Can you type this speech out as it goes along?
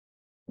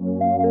Hey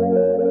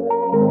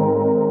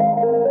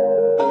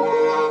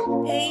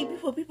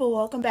beautiful people,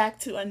 welcome back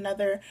to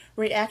another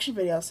reaction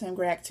video. So I'm going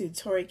to react to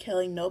Tori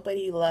Kelly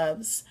Nobody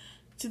Loves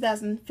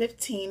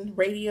 2015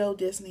 Radio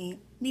Disney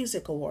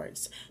Music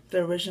Awards.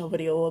 The original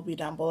video will be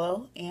down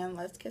below, and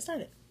let's get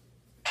started.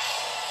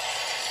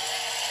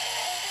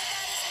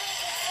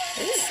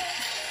 Ooh,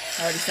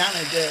 already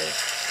sounded good.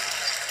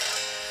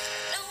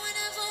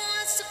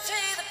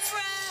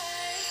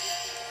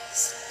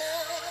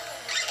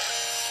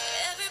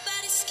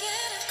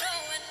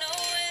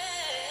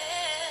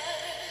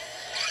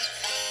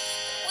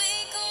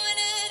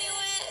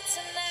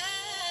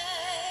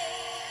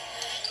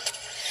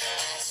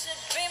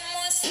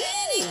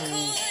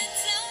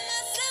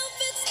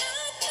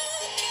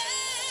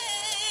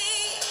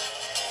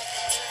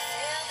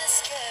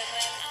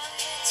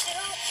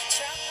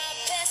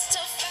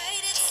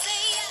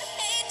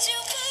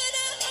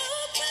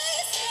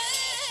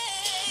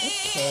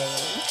 Okay.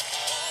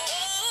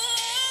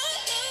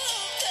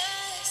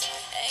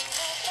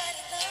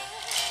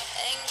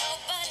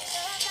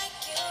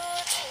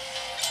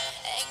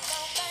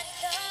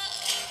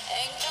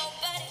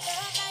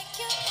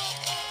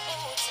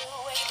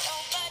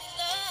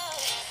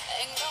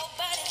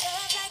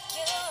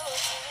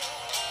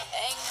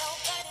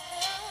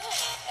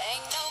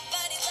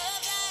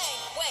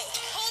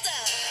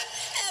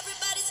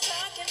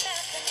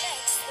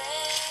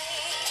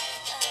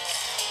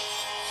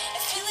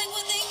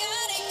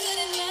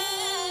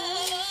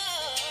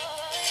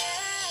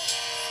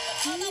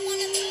 All I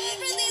wanna do is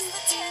release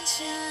the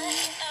tension,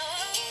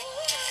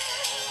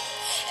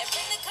 and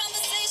bring the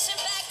conversation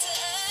back to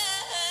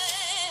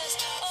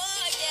us.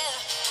 Oh yeah,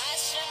 I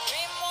should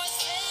be more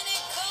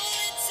cynical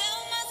and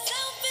tell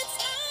myself it's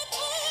not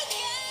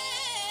okay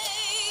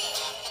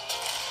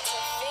to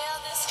feel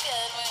this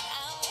good when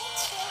I'm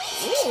with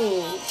you.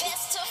 Ooh.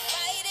 Best to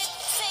fight it,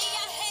 say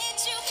I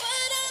hate you, but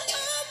I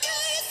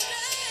always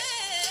stay.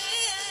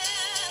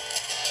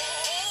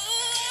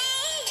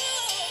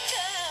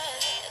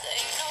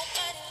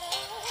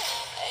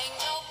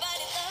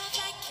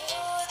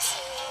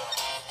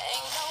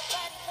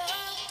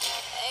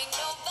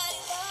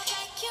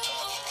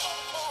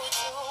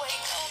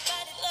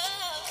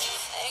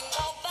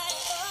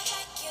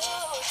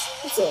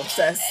 I'm so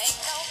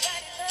obsessed.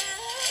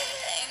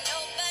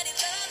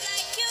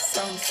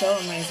 Sounds so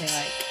amazing.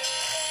 Like,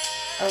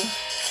 oh,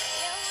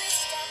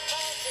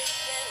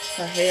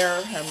 her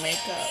hair, her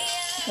makeup,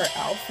 her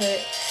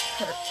outfit,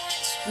 her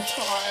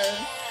guitar,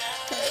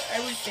 her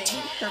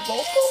everything, her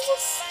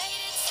vocals.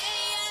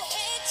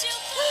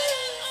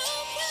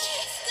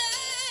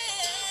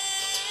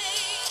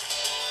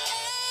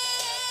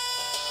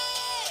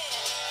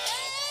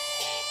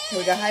 Here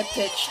we got high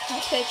pitch,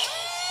 high pitch.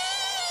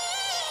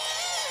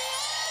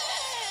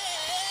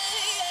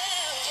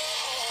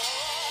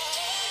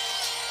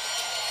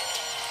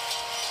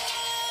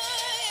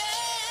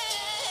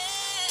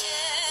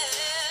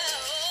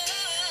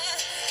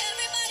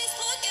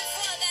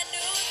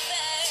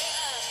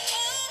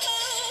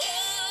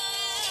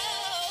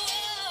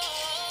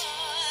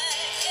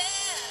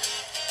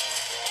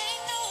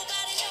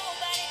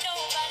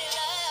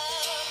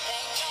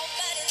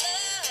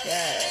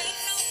 Yes.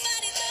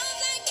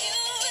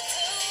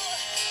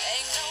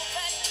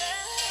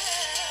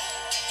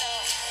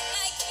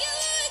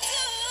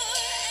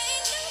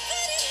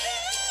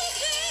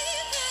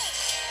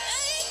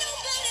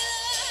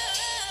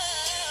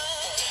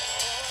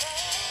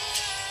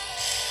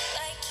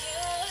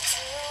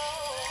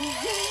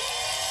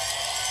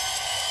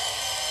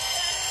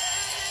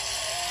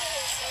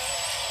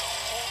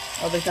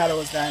 Oh, they thought it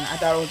was done. I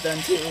thought it was done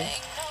too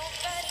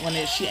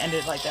when she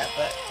ended like that,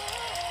 but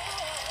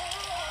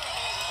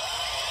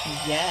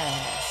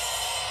yes.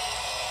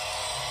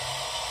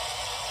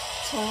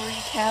 Tori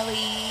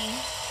Kelly,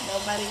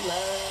 Nobody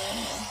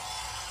Loves.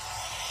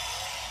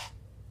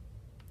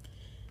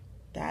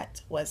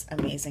 That was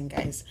amazing,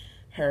 guys.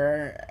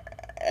 Her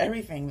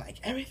everything,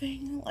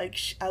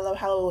 like I love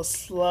how it was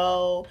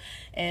slow,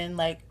 and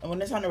like when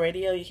it's on the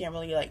radio you can't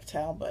really like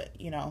tell, but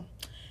you know,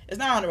 it's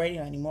not on the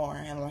radio anymore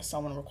unless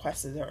someone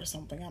requested it or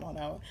something, I don't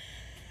know.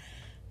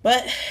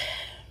 But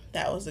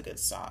that was a good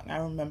song. I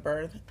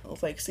remember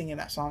like singing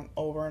that song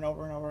over and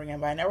over and over again,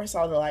 but I never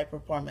saw the live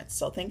performance.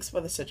 So thanks for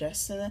the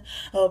suggestion. I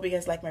hope you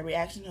guys like my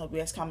reaction. I hope you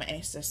guys comment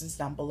any suggestions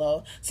down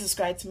below.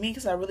 Subscribe to me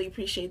because I really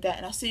appreciate that,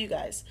 and I'll see you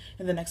guys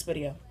in the next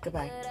video.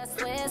 Goodbye.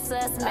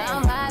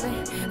 I'm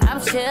vibing, I'm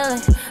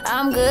chilling,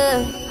 I'm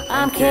good,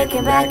 I'm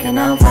kicking back and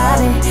I'm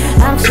vibing,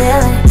 I'm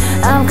chilling,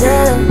 I'm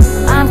good,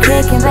 I'm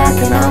kicking back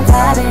and I'm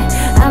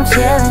vibing.